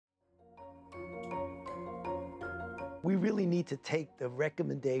We really need to take the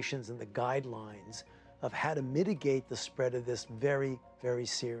recommendations and the guidelines of how to mitigate the spread of this very, very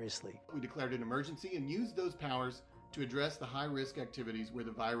seriously. We declared an emergency and used those powers to address the high-risk activities where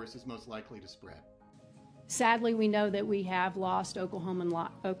the virus is most likely to spread. Sadly, we know that we have lost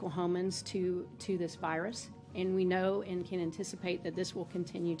Oklahomans to this virus, and we know and can anticipate that this will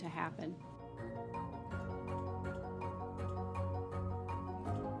continue to happen.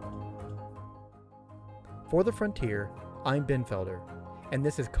 For The Frontier, I'm Ben Felder, and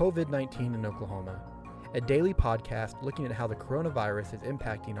this is COVID-19 in Oklahoma, a daily podcast looking at how the coronavirus is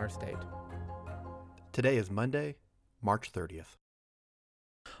impacting our state. Today is Monday, March 30th.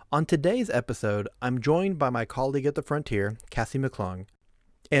 On today's episode, I'm joined by my colleague at The Frontier, Cassie McClung,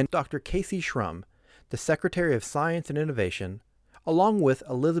 and Dr. Casey Schrum, the Secretary of Science and Innovation, along with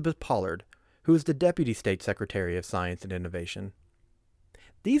Elizabeth Pollard, who is the Deputy State Secretary of Science and Innovation.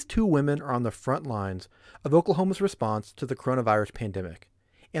 These two women are on the front lines of Oklahoma's response to the coronavirus pandemic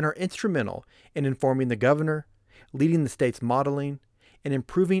and are instrumental in informing the governor, leading the state's modeling, and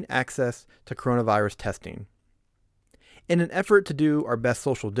improving access to coronavirus testing. In an effort to do our best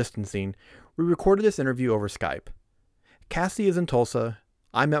social distancing, we recorded this interview over Skype. Cassie is in Tulsa,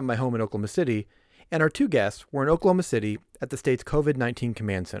 I'm at my home in Oklahoma City, and our two guests were in Oklahoma City at the state's COVID-19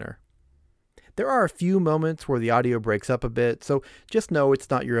 Command Center. There are a few moments where the audio breaks up a bit, so just know it's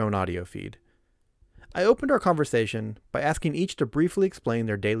not your own audio feed. I opened our conversation by asking each to briefly explain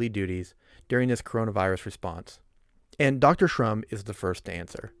their daily duties during this coronavirus response. And Dr. Schrum is the first to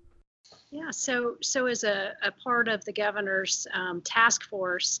answer. Yeah, so as a part of the governor's task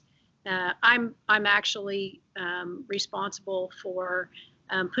force, I'm actually responsible for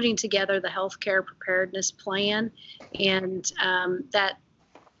putting together the healthcare preparedness plan, and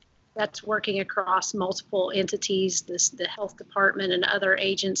that's working across multiple entities, the health department and other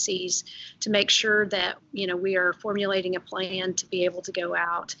agencies, to make sure that we are formulating a plan to be able to go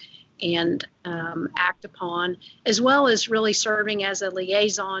out and act upon, as well as really serving as a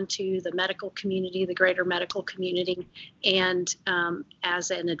liaison to the medical community, the greater medical community, and as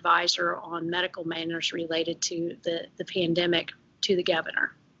an advisor on medical matters related to the pandemic to the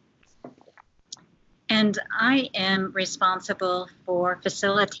governor. And I am responsible for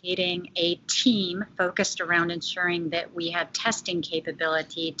facilitating a team focused around ensuring that we have testing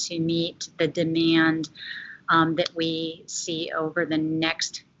capability to meet the demand that we see over the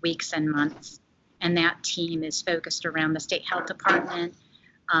next weeks and months. And that team is focused around the State Health Department,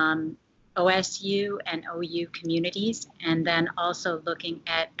 OSU and OU communities, and then also looking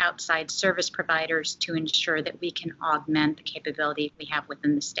at outside service providers to ensure that we can augment the capability we have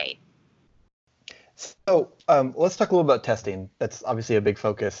within the state. So let's talk a little about testing. That's obviously a big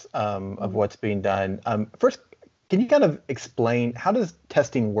focus of what's being done. First, can you kind of explain, how does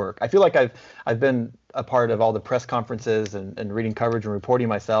testing work? I feel like I've been a part of all the press conferences and reading coverage and reporting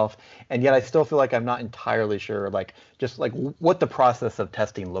myself, and yet I still feel like I'm not entirely sure, just what the process of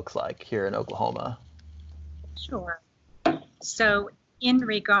testing looks like here in Oklahoma. Sure. So in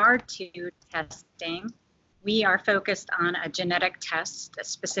regard to testing, we are focused on a genetic test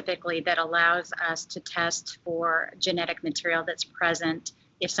specifically that allows us to test for genetic material that's present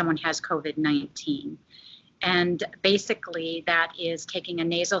if someone has COVID-19. And basically that is taking a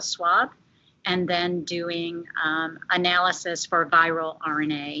nasal swab and then doing analysis for viral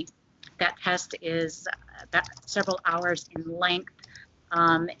RNA. That test is about several hours in length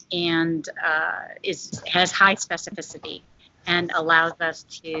and has high specificity and allows us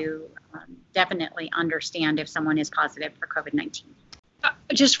to definitely understand if someone is positive for COVID-19.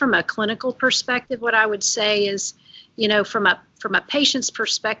 Just from a clinical perspective, what I would say is, from a patient's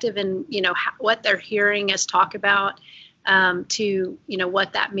perspective and, what they're hearing us talk about to,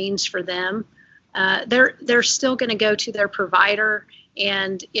 what that means for them, they're still going to go to their provider.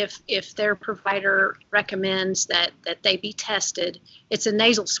 And if their provider recommends that they be tested, it's a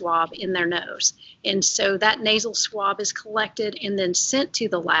nasal swab in their nose. And so that nasal swab is collected and then sent to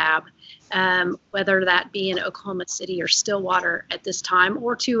the lab, whether that be in Oklahoma City or Stillwater at this time,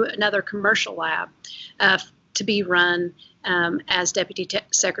 or to another commercial lab to be run as Deputy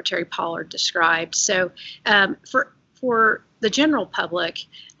Secretary Pollard described. So for the general public,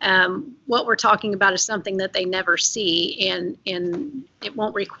 what we're talking about is something that they never see, and it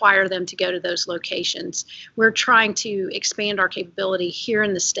won't require them to go to those locations. We're trying to expand our capability here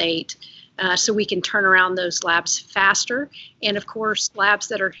in the state so we can turn around those labs faster. And of course, labs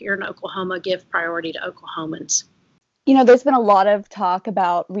that are here in Oklahoma give priority to Oklahomans. There's been a lot of talk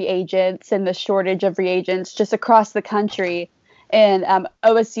about reagents and the shortage of reagents just across the country. And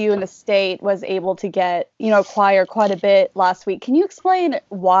OSU in the state was able to acquire quite a bit last week. Can you explain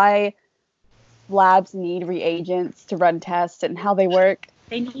why labs need reagents to run tests and how they work?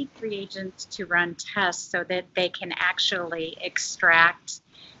 They need reagents to run tests so that they can actually extract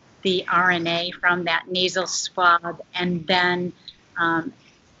the RNA from that nasal swab and then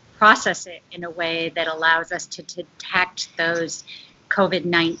process it in a way that allows us to detect those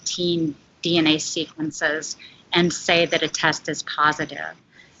COVID-19 DNA sequences and say that a test is positive.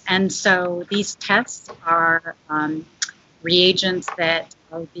 And so these tests are reagents that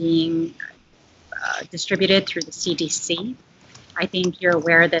are being distributed through the CDC. I think you're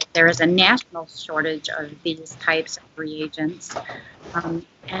aware that there is a national shortage of these types of reagents,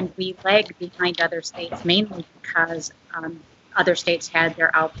 and we lag behind other states mainly because other states had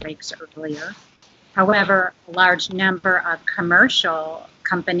their outbreaks earlier. However, a large number of commercial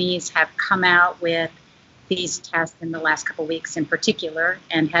companies have come out with these tests in the last couple of weeks in particular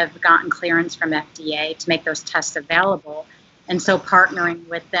and have gotten clearance from FDA to make those tests available. And so partnering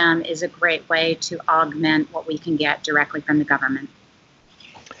with them is a great way to augment what we can get directly from the government.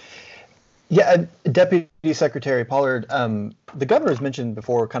 Yeah, Deputy Secretary Pollard, the governor's mentioned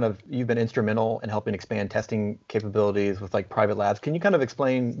before kind of you've been instrumental in helping expand testing capabilities with like private labs. Can you kind of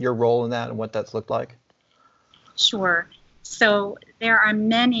explain your role in that and what that's looked like? Sure. So there are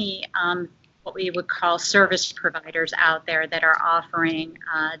many what we would call service providers out there that are offering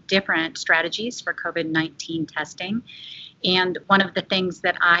different strategies for COVID-19 testing. And one of the things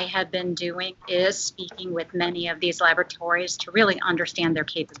that I have been doing is speaking with many of these laboratories to really understand their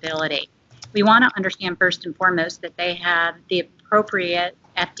capability. We want to understand first and foremost that they have the appropriate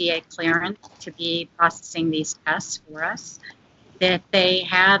FDA clearance to be processing these tests for us, that they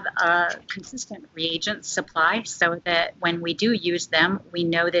have a consistent reagent supply so that when we do use them, we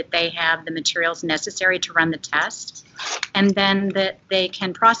know that they have the materials necessary to run the test, and then that they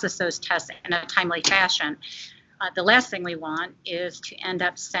can process those tests in a timely fashion. The last thing we want is to end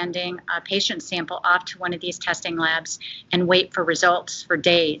up sending a patient sample off to one of these testing labs and wait for results for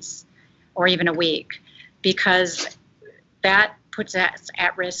days or even a week, because that puts us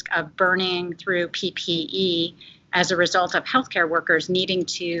at risk of burning through PPE as a result of healthcare workers needing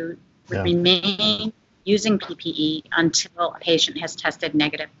to remain using PPE until a patient has tested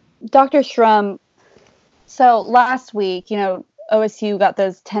negative. Dr. Shrum, so last week, OSU got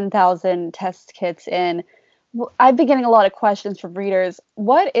those 10,000 test kits in. I've been getting a lot of questions from readers.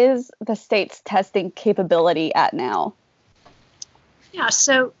 What is the state's testing capability at now? Yeah,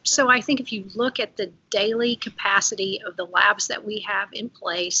 so I think if you look at the daily capacity of the labs that we have in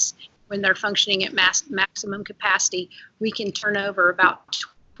place, when they're functioning at maximum capacity, we can turn over about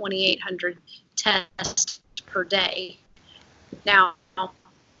 2,800 tests per day. Now,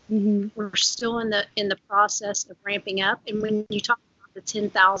 we're still in the process of ramping up, and when you talk about the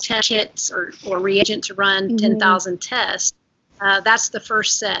 10,000 kits or reagent to run 10,000 tests, that's the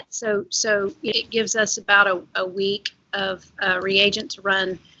first set. So it gives us about a week of reagent to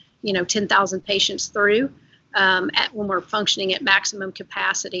run, 10,000 patients through when we're functioning at maximum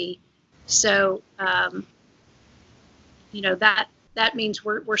capacity. So, that means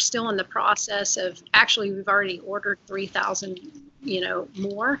we're still in the process of, actually, we've already ordered 3,000,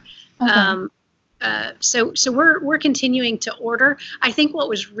 more. Okay. So we're continuing to order. I think what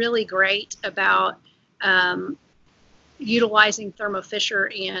was really great about utilizing Thermo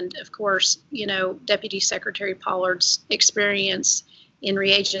Fisher and, of course, Deputy Secretary Pollard's experience in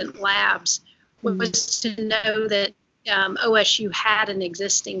reagent labs was to know that OSU had an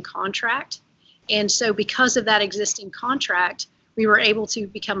existing contract. And so because of that existing contract, we were able to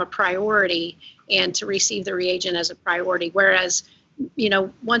become a priority and to receive the reagent as a priority. Whereas,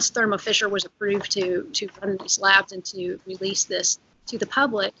 once Thermo Fisher was approved to run these labs and to release this to the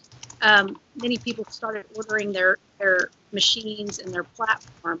public, many people started ordering their machines and their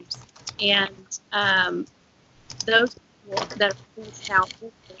platforms. And those that are now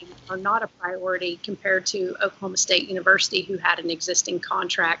are not a priority compared to Oklahoma State University, who had an existing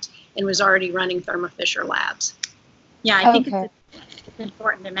contract and was already running Thermo Fisher labs. Yeah, I think it's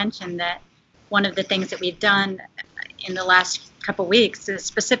important to mention that one of the things that we've done in the last couple weeks is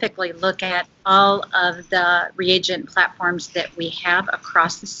specifically look at all of the reagent platforms that we have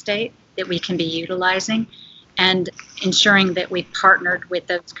across the state that we can be utilizing, and ensuring that we've partnered with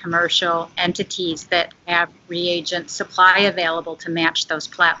those commercial entities that have reagent supply available to match those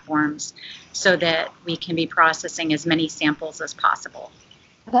platforms so that we can be processing as many samples as possible.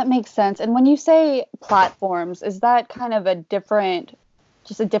 That makes sense. And when you say platforms, is that kind of a different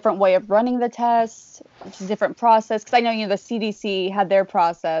way of running the test, just a different process? Because I know, the CDC had their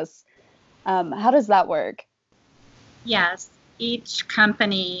process. How does that work? Yes, each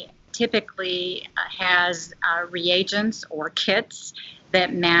company typically has reagents or kits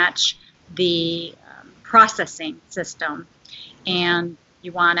that match the processing system, and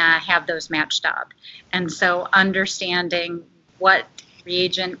you want to have those matched up. And so understanding what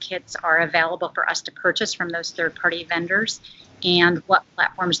reagent kits are available for us to purchase from those third-party vendors and what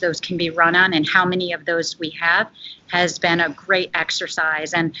platforms those can be run on and how many of those we have has been a great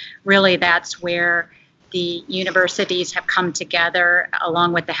exercise. And really that's where the universities have come together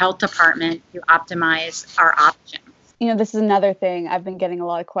along with the health department to optimize our options. This is another thing I've been getting a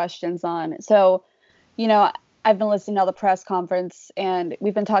lot of questions on. So, I've been listening to all the press conference, and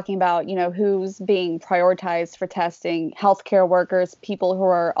we've been talking about, who's being prioritized for testing, healthcare workers, people who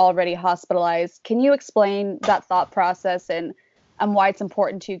are already hospitalized. Can you explain that thought process and why it's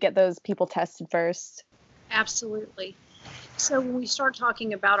important to get those people tested first? Absolutely. So when we start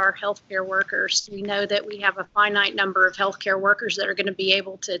talking about our healthcare workers, we know that we have a finite number of healthcare workers that are going to be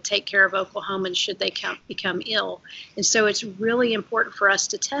able to take care of Oklahomans should they become ill. And so it's really important for us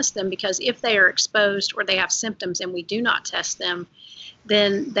to test them, because if they are exposed or they have symptoms and we do not test them,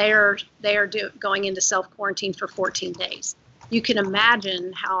 then they are going into self-quarantine for 14 days. You can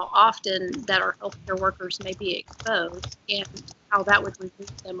imagine how often that our healthcare workers may be exposed and how that would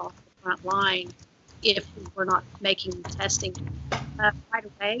remove them off the front line if we're not making testing right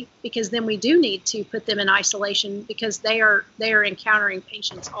away, because then we do need to put them in isolation because they are encountering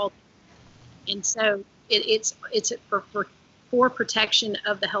patients all day. And so it's for protection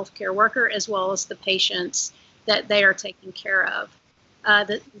of the healthcare worker as well as the patients that they are taking care of.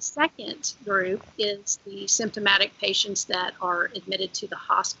 The second group is the symptomatic patients that are admitted to the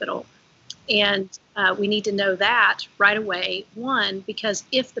hospital. And we need to know that right away, one, because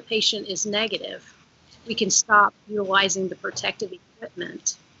if the patient is negative, we can stop utilizing the protective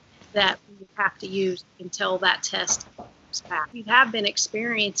equipment that we have to use until that test comes back. We have been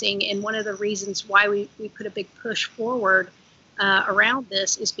experiencing, and one of the reasons why we put a big push forward around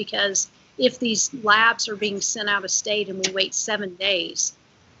this is because if these labs are being sent out of state and we wait 7 days,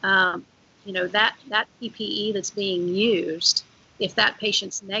 that PPE that's being used, if that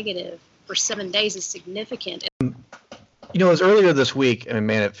patient's negative for 7 days, is significant. It was earlier this week, and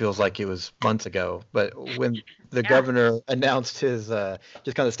man, it feels like it was months ago, but when the governor announced his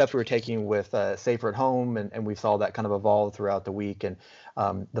just kind of steps we were taking with Safer at Home, and we saw that kind of evolve throughout the week. And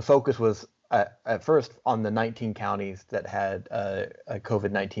the focus was at first on the 19 counties that had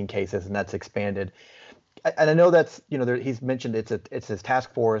COVID-19 cases, and that's expanded. And I know that's, he's mentioned it's his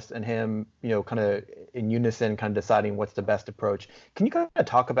task force and him, kind of in unison, kind of deciding what's the best approach. Can you kind of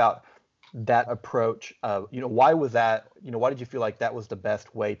talk about that approach? Why was that? Why did you feel like that was the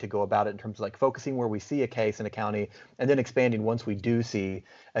best way to go about it in terms of like focusing where we see a case in a county and then expanding once we do see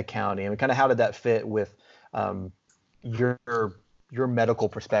a county? And kind of how did that fit with your medical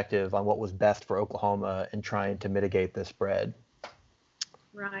perspective on what was best for Oklahoma in trying to mitigate the spread?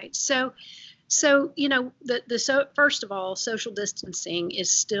 Right. So first of all, social distancing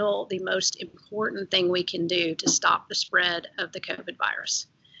is still the most important thing we can do to stop the spread of the COVID virus.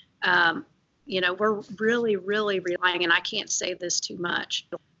 We're really, really relying, and I can't say this too much,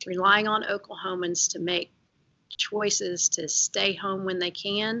 relying on Oklahomans to make choices to stay home when they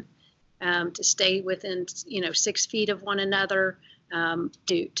can, to stay within, 6 feet of one another,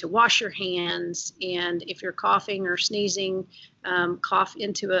 to wash your hands, and if you're coughing or sneezing, cough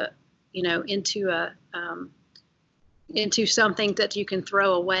into something that you can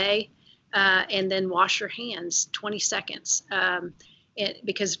throw away, and then wash your hands 20 seconds.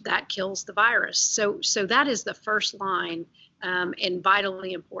 Because that kills the virus. So that is the first line, and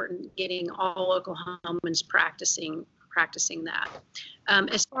vitally important, getting all Oklahomans practicing that.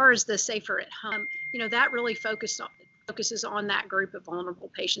 As far as the Safer at Home, that really focuses on that group of vulnerable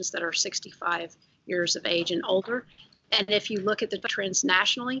patients that are 65 years of age and older. And if you look at the trends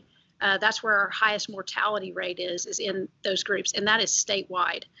nationally, that's where our highest mortality rate is in those groups, and that is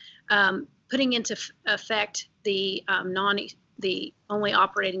statewide. Putting into effect the only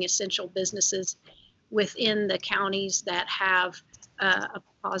operating essential businesses within the counties that have a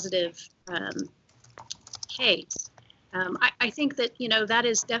positive case. I think that, that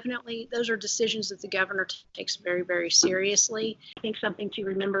is definitely, those are decisions that the governor takes very, very seriously. I think something to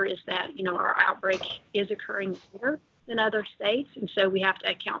remember is that, our outbreak is occurring later than other states, and so we have to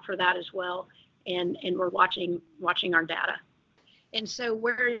account for that as well, and we're watching our data. And so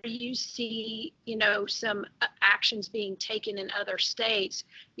where you see, some actions being taken in other states,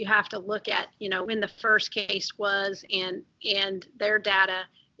 you have to look at, when the first case was, and their data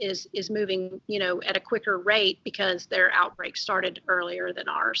is moving, at a quicker rate because their outbreak started earlier than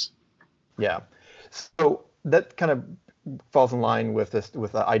ours. Yeah. So that kind of falls in line with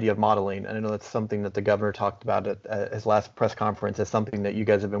the idea of modeling. And I know that's something that the governor talked about at his last press conference as something that you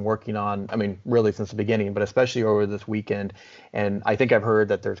guys have been working on. I mean, really since the beginning, but especially over this weekend. And I think I've heard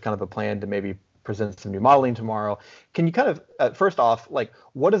that there's kind of a plan to maybe present some new modeling tomorrow. Can you kind of, first off, like,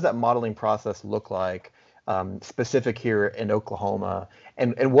 what does that modeling process look like, specific here in Oklahoma?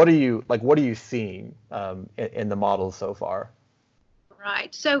 And what are you seeing in the models so far?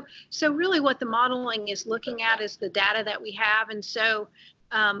 Right. So really what the modeling is looking at is the data that we have. And so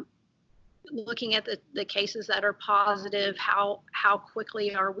looking at the cases that are positive, how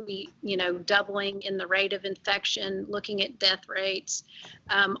quickly are we, doubling in the rate of infection, looking at death rates.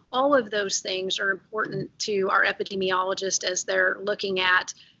 All of those things are important to our epidemiologists as they're looking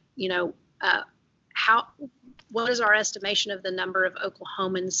at, what is our estimation of the number of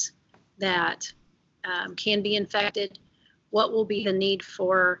Oklahomans that can be infected? What will be the need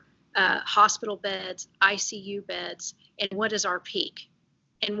for hospital beds, ICU beds, and what is our peak?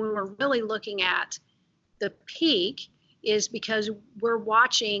 And when we're really looking at the peak is because we're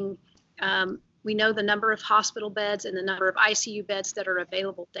watching, we know the number of hospital beds and the number of ICU beds that are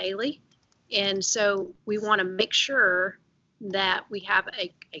available daily. And so we want to make sure that we have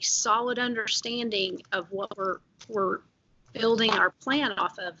a solid understanding of what we're building our plan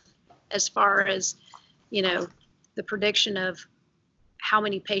off of as far as, the prediction of how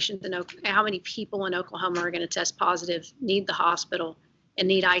many people in Oklahoma are going to test positive, need the hospital, and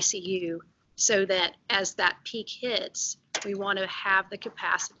need ICU, so that as that peak hits, we want to have the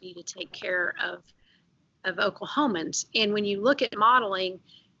capacity to take care of Oklahomans. And when you look at modeling,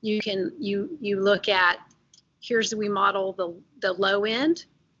 you look at, we model the low end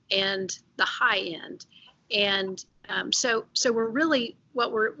and the high end, and so we're really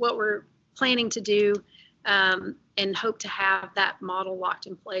what we're planning to do. And hope to have that model locked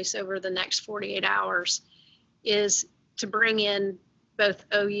in place over the next 48 hours is to bring in both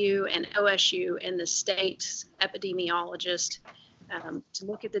OU and OSU and the state's epidemiologist to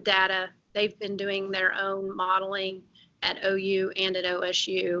look at the data. They've been doing their own modeling at OU and at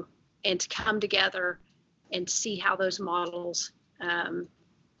OSU, and to come together and see how those models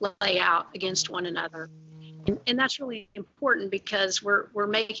lay out against one another. And that's really important because we're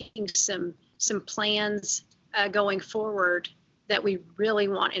making some plans going forward that we really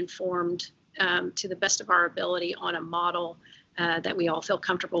want informed to the best of our ability on a model that we all feel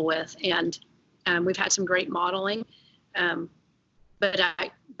comfortable with. And we've had some great modeling, but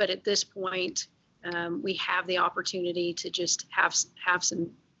at this point, we have the opportunity to just have some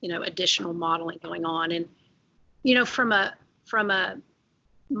additional modeling going on. And from a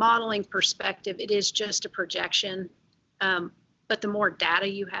modeling perspective, it is just a projection, but the more data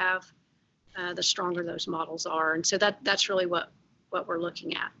you have, the stronger those models are. And so that's really what we're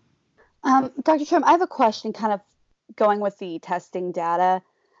looking at. Dr. Trim, I have a question kind of going with the testing data.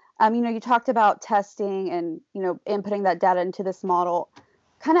 You talked about testing and, inputting that data into this model.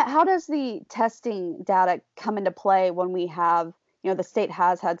 Kind of how does the testing data come into play when we have, the state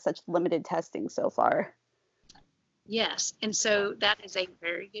has had such limited testing so far? Yes. And so that is a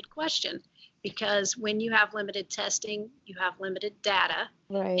very good question, because when you have limited testing, you have limited data.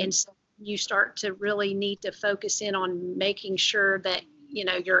 Right. And so you start to really need to focus in on making sure that,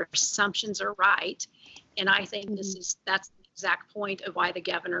 your assumptions are right. And I think that's the exact point of why the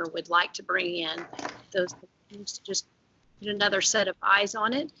governor would like to bring in those things, to just put another set of eyes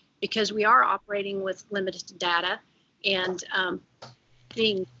on it, because we are operating with limited data, and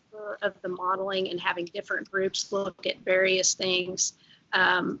being sure of the modeling and having different groups look at various things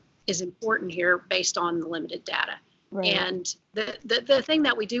is important here based on the limited data. Right. And the thing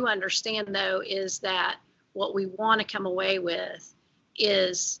that we do understand, though, is that what we want to come away with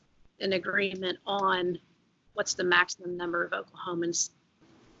is an agreement on what's the maximum number of Oklahomans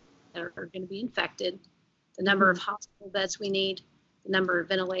that are going to be infected, the number of hospital beds we need, the number of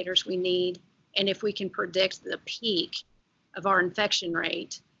ventilators we need, and if we can predict the peak of our infection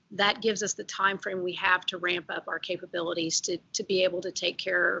rate, that gives us the time frame we have to ramp up our capabilities to be able to take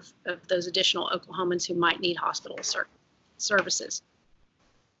care of those additional Oklahomans who might need hospital services.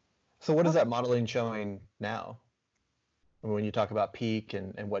 So what is that modeling showing now? When you talk about peak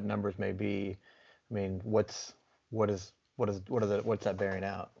and what numbers may be, I mean, what's that bearing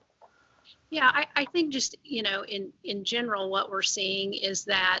out? Yeah, I think just, in general, what we're seeing is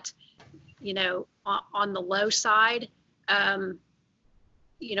that, on the low side,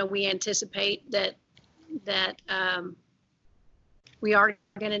 we anticipate that we are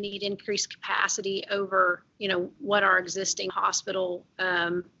going to need increased capacity over, what our existing hospital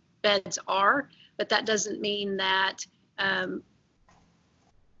beds are, but that doesn't mean that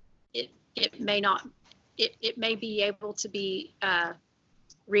it may not it may be able to be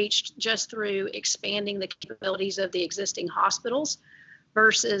reached just through expanding the capabilities of the existing hospitals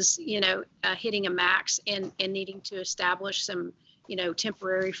versus, hitting a max and needing to establish some,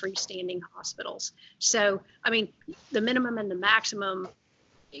 temporary freestanding hospitals. So, I mean, the minimum and the maximum,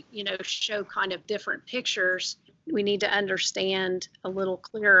 show kind of different pictures. We need to understand a little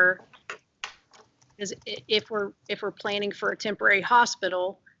clearer, because if we're planning for a temporary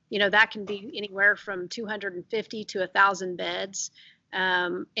hospital, that can be anywhere from 250 to 1,000 beds.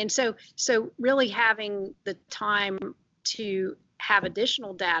 And so really having the time to have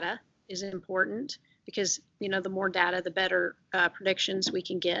additional data is important, because, the more data, the better predictions we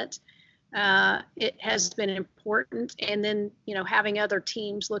can get. It has been important. And then, having other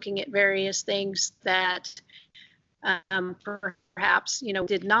teams looking at various things that perhaps,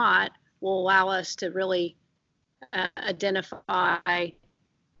 did not, will allow us to really identify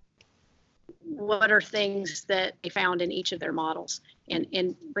what are things that they found in each of their models,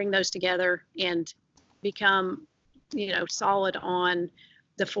 and bring those together and become, solid on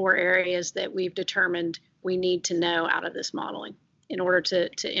the 4 areas that we've determined we need to know out of this modeling in order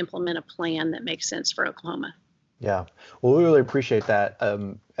to implement a plan that makes sense for Oklahoma. Yeah, well, we really appreciate that.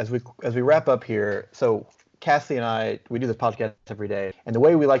 As we wrap up here, so Cassie and I, we do this podcast every day, and the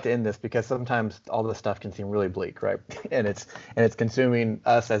way we like to end this, because sometimes all this stuff can seem really bleak, right? and it's consuming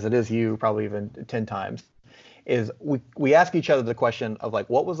us as it is you, probably even 10 times, is we ask each other the question of, like,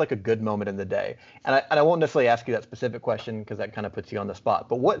 what was like a good moment in the day? And I won't necessarily ask you that specific question, because that kind of puts you on the spot,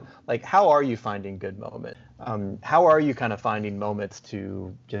 but how are you finding good moments? How are you kind of finding moments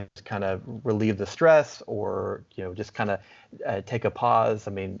to just kind of relieve the stress, or, just kind of take a pause?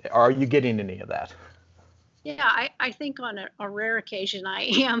 I mean, are you getting any of that? Yeah, I think on a rare occasion I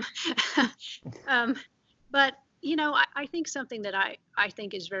am. But, I think something that I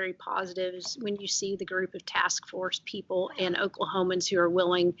think is very positive is when you see the group of task force people and Oklahomans who are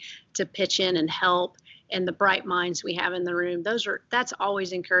willing to pitch in and help, and the bright minds we have in the room. That's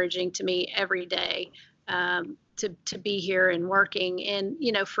always encouraging to me every day, to be here and working. And,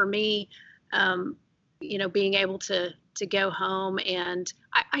 for me, being able to go home. And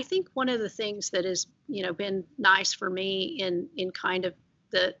I think one of the things that has, been nice for me in kind of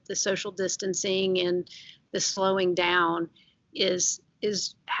the social distancing and the slowing down is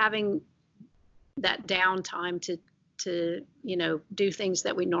having that downtime to do things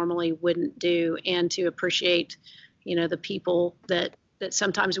that we normally wouldn't do, and to appreciate, the people that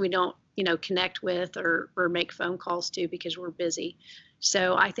sometimes we don't, connect with or make phone calls to because we're busy.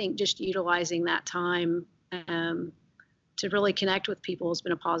 So I think just utilizing that time to really connect with people has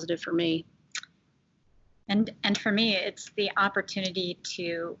been a positive for me. And for me, it's the opportunity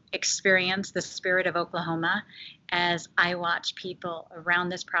to experience the spirit of Oklahoma as I watch people around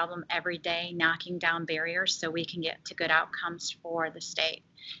this problem every day knocking down barriers so we can get to good outcomes for the state.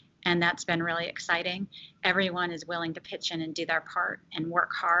 And that's been really exciting. Everyone is willing to pitch in and do their part and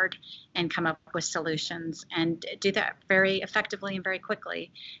work hard and come up with solutions and do that very effectively and very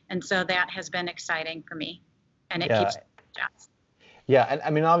quickly. And so that has been exciting for me. And it keeps jobs. Yeah, and I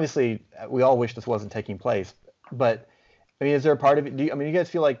mean, obviously, we all wish this wasn't taking place, but I mean, is there a part of it? You guys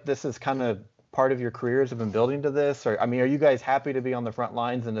feel like this is kind of part of your careers have been building to this, or I mean, are you guys happy to be on the front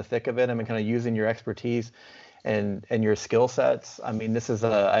lines in the thick of it? I mean, kind of using your expertise and your skill sets. I mean, this is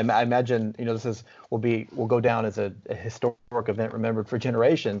I imagine, this will go down as a historic event remembered for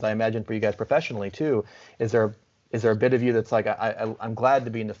generations. I imagine for you guys professionally too. Is there a bit of you that's like, I'm glad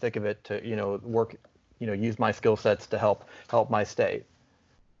to be in the thick of it, to work, use my skill sets to help my state?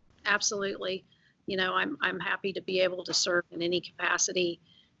 Absolutely. I'm happy to be able to serve in any capacity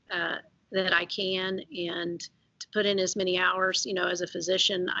that I can, and to put in as many hours, as a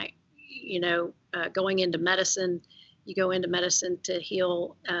physician. Going into medicine, you go into medicine to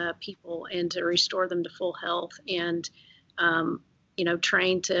heal people and to restore them to full health, and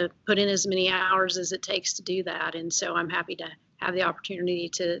train to put in as many hours as it takes to do that. And so I'm happy to have the opportunity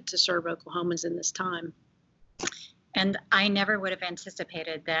to serve Oklahomans in this time. And I never would have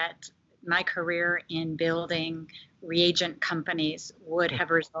anticipated that my career in building reagent companies would have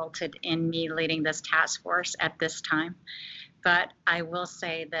resulted in me leading this task force at this time. But I will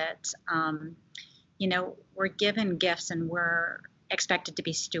say that, we're given gifts and we're expected to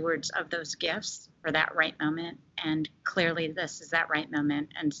be stewards of those gifts for that right moment. And clearly this is that right moment.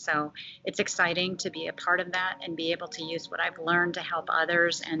 And so it's exciting to be a part of that and be able to use what I've learned to help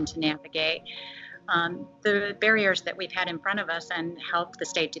others and to navigate the barriers that we've had in front of us and help the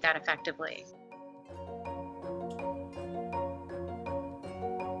state do that effectively.